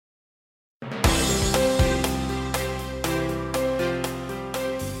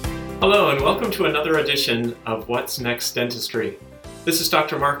Hello and welcome to another edition of What's Next Dentistry. This is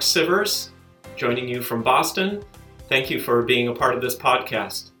Dr. Mark Sivers, joining you from Boston. Thank you for being a part of this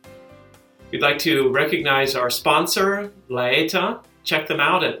podcast. We'd like to recognize our sponsor, Laeta. Check them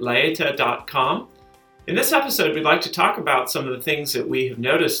out at laeta.com. In this episode, we'd like to talk about some of the things that we have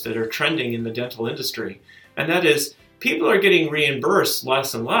noticed that are trending in the dental industry. And that is, people are getting reimbursed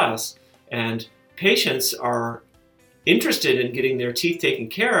less and less, and patients are interested in getting their teeth taken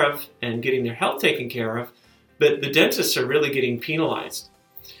care of and getting their health taken care of, but the dentists are really getting penalized.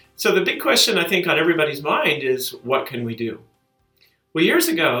 So the big question I think on everybody's mind is, what can we do? Well, years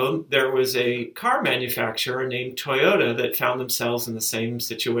ago, there was a car manufacturer named Toyota that found themselves in the same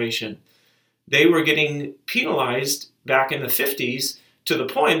situation. They were getting penalized back in the 50s to the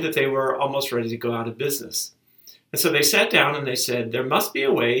point that they were almost ready to go out of business. And so they sat down and they said, there must be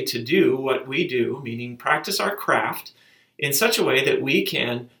a way to do what we do, meaning practice our craft in such a way that we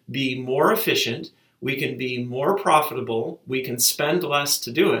can be more efficient, we can be more profitable, we can spend less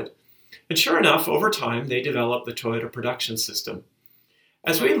to do it. And sure enough, over time, they developed the Toyota production system.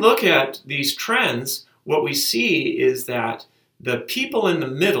 As we look at these trends, what we see is that the people in the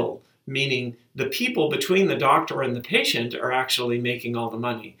middle, meaning the people between the doctor and the patient, are actually making all the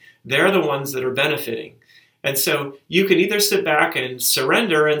money. They're the ones that are benefiting. And so you can either sit back and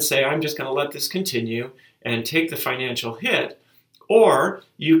surrender and say, I'm just going to let this continue and take the financial hit, or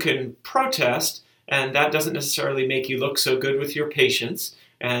you can protest, and that doesn't necessarily make you look so good with your patients,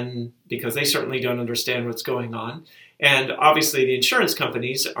 and because they certainly don't understand what's going on. And obviously the insurance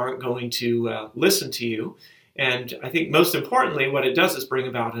companies aren't going to listen to you. And I think most importantly, what it does is bring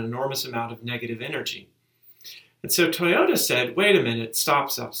about an enormous amount of negative energy. And so Toyota said, wait a minute,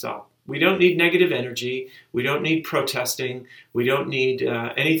 stop. We don't need negative energy. We don't need protesting. We don't need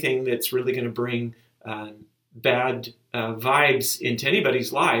anything that's really going to bring bad vibes into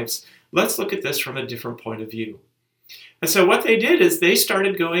anybody's lives. Let's look at this from a different point of view. And so what they did is they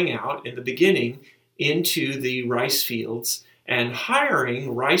started going out in the beginning into the rice fields and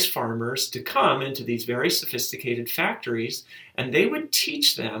hiring rice farmers to come into these very sophisticated factories, and they would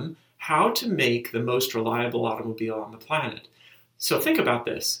teach them how to make the most reliable automobile on the planet. So think about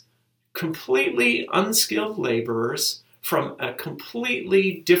this. Completely unskilled laborers from a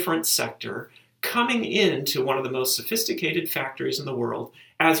completely different sector coming into one of the most sophisticated factories in the world.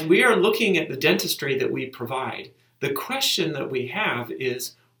 As we are looking at the dentistry that we provide, the question that we have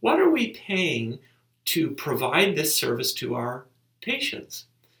is, what are we paying to provide this service to our patients?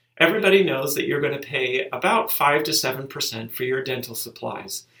 Everybody knows that you're going to pay about 5 to 7% for your dental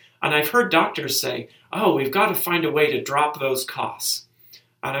supplies. And I've heard doctors say, oh, we've got to find a way to drop those costs.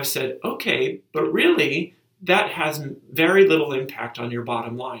 And I've said, okay, but really that has very little impact on your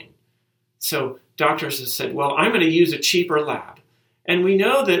bottom line. So doctors have said, well, I'm going to use a cheaper lab. And we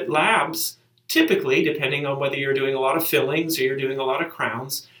know that labs typically, depending on whether you're doing a lot of fillings or you're doing a lot of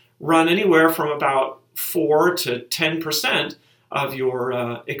crowns, run anywhere from about 4 to 10% of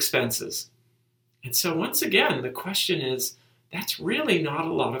your expenses. And so once again, the question is, that's really not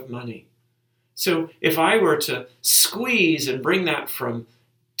a lot of money. So if I were to squeeze and bring that from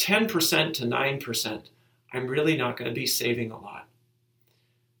 10% to 9%, I'm really not going to be saving a lot.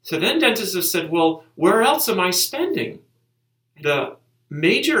 So then dentists have said, well, where else am I spending? The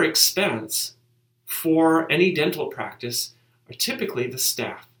major expense for any dental practice are typically the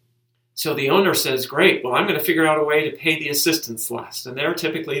staff. So the owner says, great, well, I'm going to figure out a way to pay the assistants less. And they're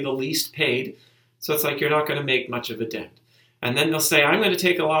typically the least paid. So it's like you're not going to make much of a dent. And then they'll say, I'm going to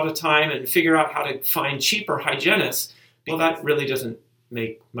take a lot of time and figure out how to find cheaper hygienists. Well, that really doesn't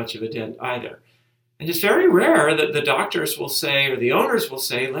make much of a dent either. And it's very rare that the doctors will say, or the owners will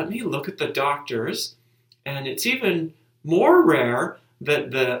say, let me look at the doctors. And it's even more rare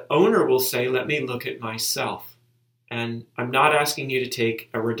that the owner will say, let me look at myself. And I'm not asking you to take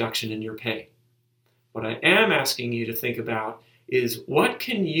a reduction in your pay. What I am asking you to think about is, what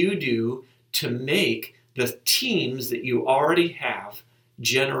can you do to make the teams that you already have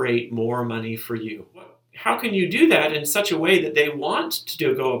generate more money for you? How can you do that in such a way that they want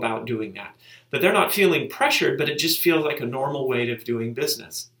to go about doing that? That they're not feeling pressured, but it just feels like a normal way of doing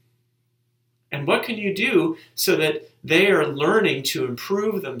business. And what can you do so that they are learning to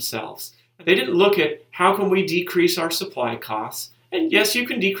improve themselves? They didn't look at how can we decrease our supply costs. And yes, you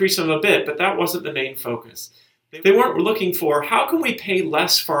can decrease them a bit, but that wasn't the main focus. They weren't looking for how can we pay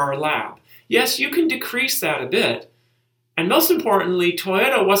less for our lab. Yes, you can decrease that a bit. And most importantly,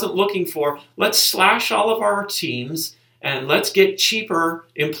 Toyota wasn't looking for let's slash all of our teams and let's get cheaper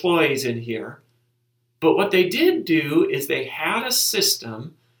employees in here. But what they did do is they had a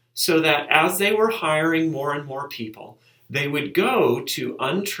system so that as they were hiring more and more people, they would go to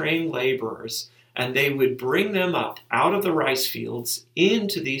untrained laborers and they would bring them up out of the rice fields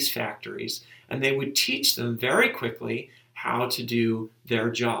into these factories, and they would teach them very quickly how to do their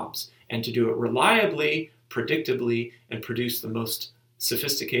jobs and to do it reliably, predictably, and produce the most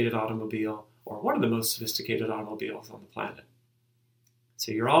sophisticated automobile, or one of the most sophisticated automobiles on the planet.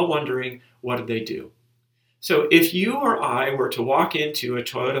 So you're all wondering, what did they do? So if you or I were to walk into a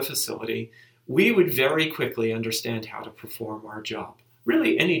Toyota facility, we would very quickly understand how to perform our job.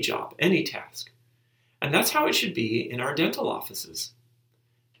 Really any job, any task. And that's how it should be in our dental offices.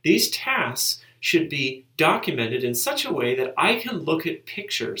 These tasks should be documented in such a way that I can look at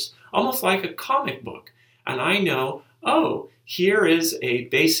pictures, almost like a comic book, and I know, oh, here is a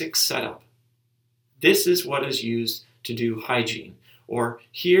basic setup. This is what is used to do hygiene. Or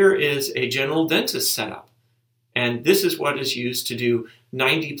here is a general dentist setup. And this is what is used to do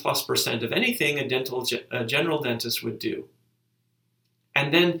 90+% of anything a general dentist would do.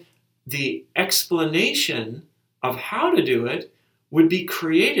 And then the explanation of how to do it would be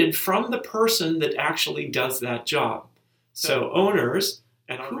created from the person that actually does that job. So owners,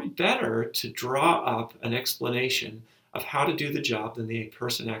 and who better to draw up an explanation of how to do the job than the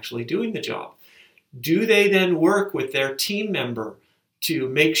person actually doing the job? Do they then work with their team member to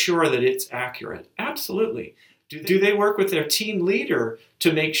make sure that it's accurate? Absolutely. Do they work with their team leader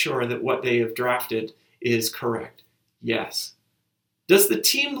to make sure that what they have drafted is correct? Yes. Does the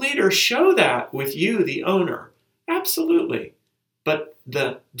team leader show that with you, the owner? Absolutely. But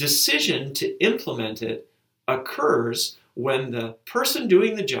the decision to implement it occurs when the person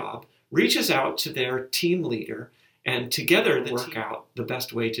doing the job reaches out to their team leader, and together they work out the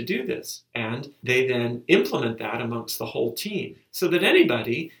best way to do this. And they then implement that amongst the whole team so that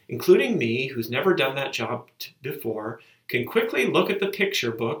anybody, including me, who's never done that job before, can quickly look at the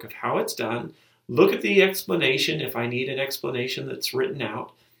picture book of how it's done, look at the explanation if I need an explanation that's written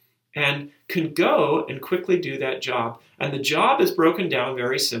out, and can go and quickly do that job. And the job is broken down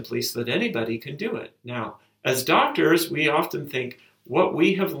very simply so that anybody can do it. Now, as doctors, we often think, what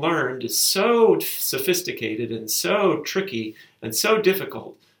we have learned is so sophisticated and so tricky and so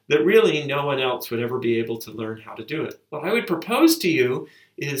difficult that really no one else would ever be able to learn how to do it. What I would propose to you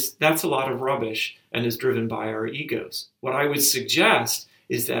is that's a lot of rubbish and is driven by our egos. What I would suggest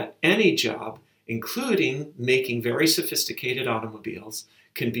is that any job, including making very sophisticated automobiles,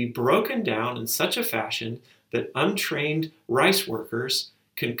 can be broken down in such a fashion that untrained rice workers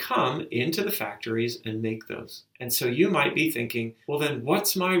can come into the factories and make those. And so you might be thinking, well then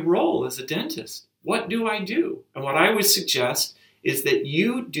what's my role as a dentist? What do I do? And what I would suggest is that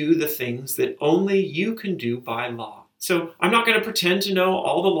you do the things that only you can do by law. So I'm not going to pretend to know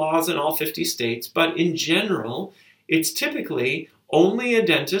all the laws in all 50 states, but in general, it's typically only a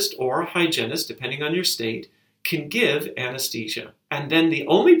dentist or a hygienist, depending on your state, can give anesthesia. And then the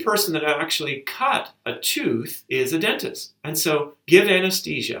only person that actually cut a tooth is a dentist. And so give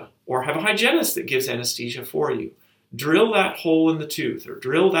anesthesia, or have a hygienist that gives anesthesia for you. Drill that hole in the tooth, or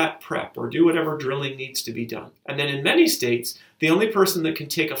drill that prep, or do whatever drilling needs to be done. And then in many states, the only person that can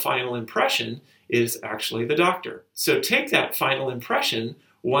take a final impression is actually the doctor. So take that final impression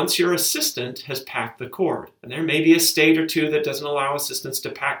once your assistant has packed the cord. And there may be a state or two that doesn't allow assistants to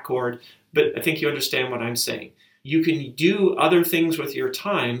pack cord, but I think you understand what I'm saying. You can do other things with your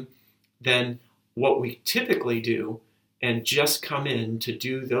time than what we typically do and just come in to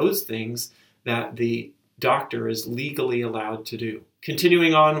do those things that the doctor is legally allowed to do.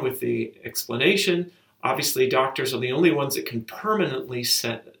 Continuing on with the explanation, obviously doctors are the only ones that can permanently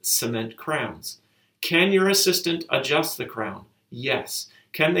cement crowns. Can your assistant adjust the crown? Yes.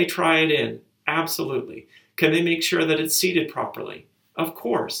 Can they try it in? Absolutely. Can they make sure that it's seated properly? Of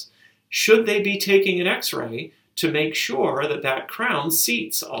course. Should they be taking an x-ray to make sure that that crown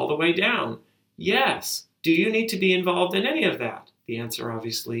seats all the way down? Yes. Do you need to be involved in any of that? The answer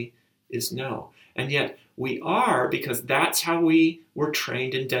obviously is no. And yet we are, because that's how we were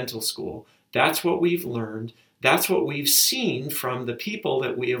trained in dental school. That's what we've learned. That's what we've seen from the people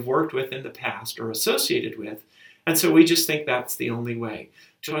that we have worked with in the past or associated with. And so we just think that's the only way.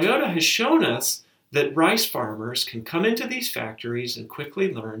 Toyota has shown us that rice farmers can come into these factories and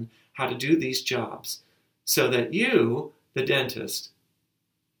quickly learn how to do these jobs so that you, the dentist,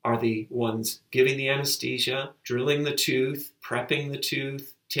 are the ones giving the anesthesia, drilling the tooth, prepping the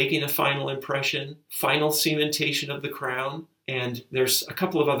tooth, taking a final impression, final cementation of the crown, and there's a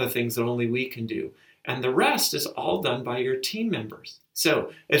couple of other things that only we can do. And the rest is all done by your team members.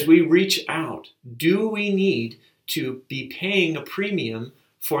 So as we reach out, do we need to be paying a premium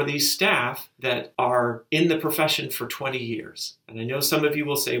for these staff that are in the profession for 20 years. And I know some of you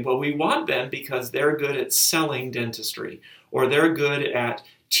will say, well, we want them because they're good at selling dentistry, or they're good at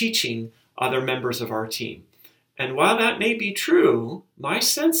teaching other members of our team. And while that may be true, my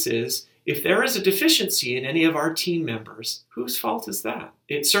sense is if there is a deficiency in any of our team members, whose fault is that?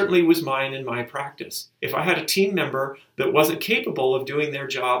 It certainly was mine in my practice. If I had a team member that wasn't capable of doing their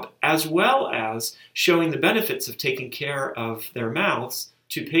job as well as showing the benefits of taking care of their mouths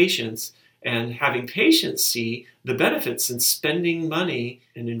to patients and having patients see the benefits in spending money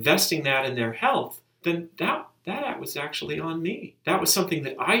and investing that in their health, then that was actually on me. That was something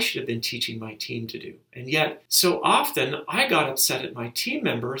that I should have been teaching my team to do. And yet, so often I got upset at my team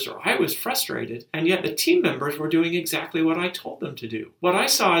members, or I was frustrated, and yet the team members were doing exactly what I told them to do. What I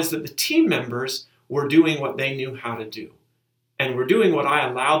saw is that the team members were doing what they knew how to do, and were doing what I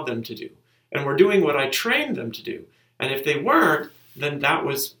allowed them to do, and were doing what I trained them to do. And if they weren't, then that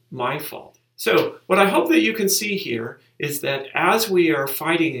was my fault. So what I hope that you can see here is that as we are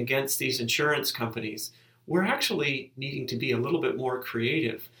fighting against these insurance companies, we're actually needing to be a little bit more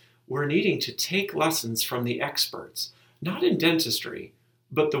creative. We're needing to take lessons from the experts, not in dentistry,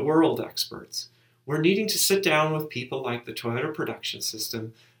 but the world experts. We're needing to sit down with people like the Toyota production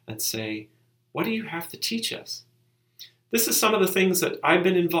system and say, what do you have to teach us? This is some of the things that I've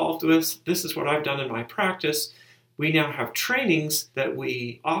been involved with. This is what I've done in my practice. We now have trainings that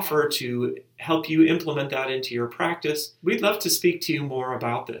we offer to help you implement that into your practice. We'd love to speak to you more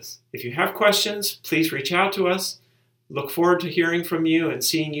about this. If you have questions, please reach out to us. Look forward to hearing from you and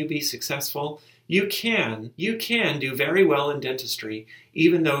seeing you be successful. You can do very well in dentistry,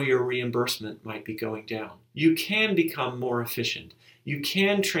 even though your reimbursement might be going down. You can become more efficient. You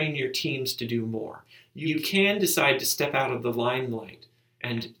can train your teams to do more. You can decide to step out of the limelight,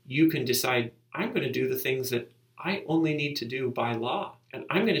 and you can decide, I'm going to do the things that I only need to do by law. And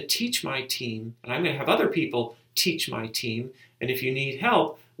I'm going to teach my team, and I'm going to have other people teach my team. And if you need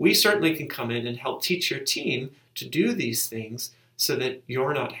help, we certainly can come in and help teach your team to do these things so that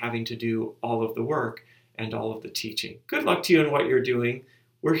you're not having to do all of the work and all of the teaching. Good luck to you in what you're doing.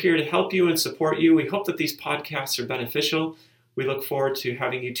 We're here to help you and support you. We hope that these podcasts are beneficial. We look forward to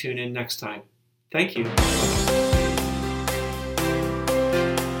having you tune in next time. Thank you.